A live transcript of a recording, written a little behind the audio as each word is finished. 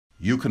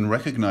You can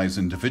recognize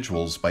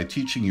individuals by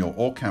teaching your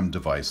OrCam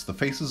device the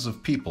faces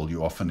of people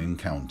you often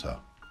encounter.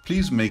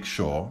 Please make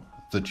sure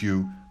that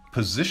you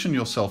position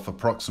yourself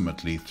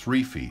approximately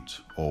 3 feet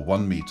or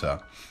 1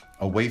 meter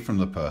away from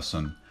the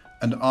person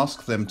and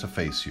ask them to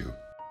face you.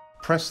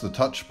 Press the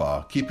touch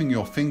bar, keeping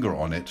your finger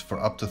on it for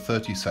up to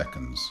 30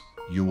 seconds.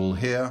 You will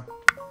hear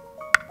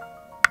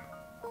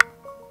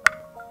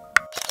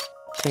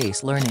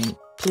Face learning.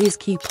 Please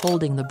keep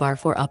holding the bar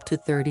for up to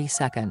 30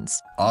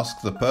 seconds.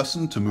 Ask the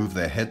person to move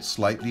their head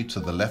slightly to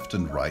the left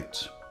and right,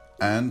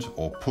 and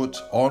or put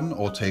on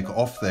or take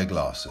off their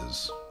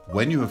glasses.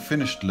 When you have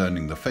finished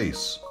learning the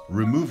face,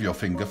 remove your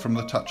finger from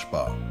the touch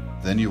bar.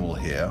 Then you will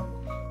hear,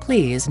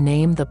 Please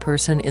name the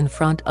person in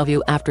front of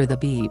you after the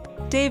beep.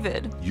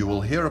 David. You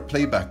will hear a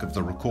playback of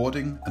the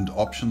recording and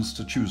options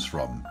to choose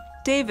from.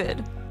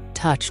 David.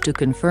 Touch to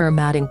confirm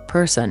adding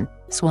person,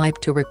 swipe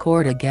to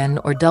record again,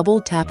 or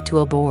double tap to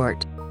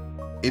abort.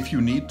 If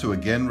you need to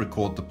again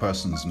record the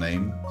person's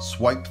name,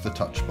 swipe the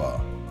touch bar.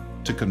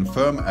 To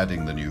confirm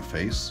adding the new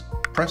face,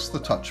 press the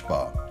touch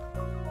bar.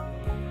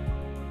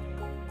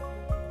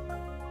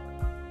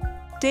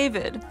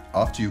 David.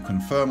 After you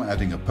confirm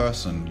adding a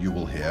person, you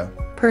will hear,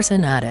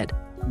 Person added.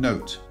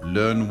 Note,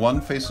 learn one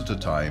face at a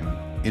time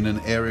in an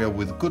area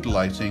with good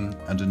lighting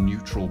and a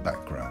neutral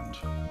background.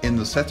 In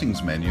the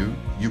settings menu,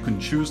 you can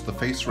choose the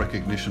face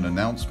recognition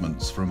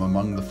announcements from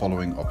among the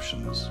following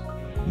options.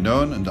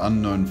 Known and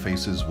unknown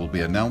faces will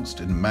be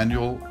announced in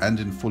manual and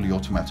in fully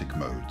automatic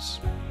modes.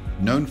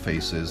 Known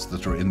faces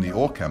that are in the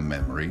OrCam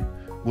memory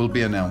will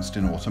be announced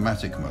in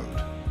automatic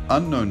mode.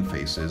 Unknown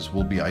faces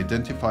will be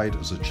identified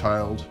as a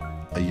child,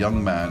 a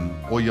young man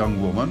or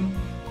young woman,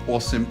 or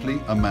simply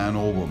a man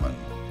or woman.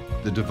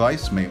 The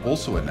device may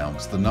also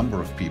announce the number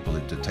of people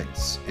it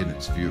detects in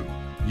its view.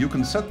 You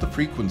can set the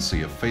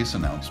frequency of face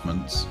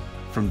announcements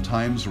from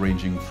times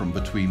ranging from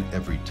between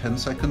every 10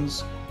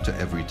 seconds to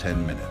every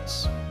 10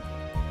 minutes.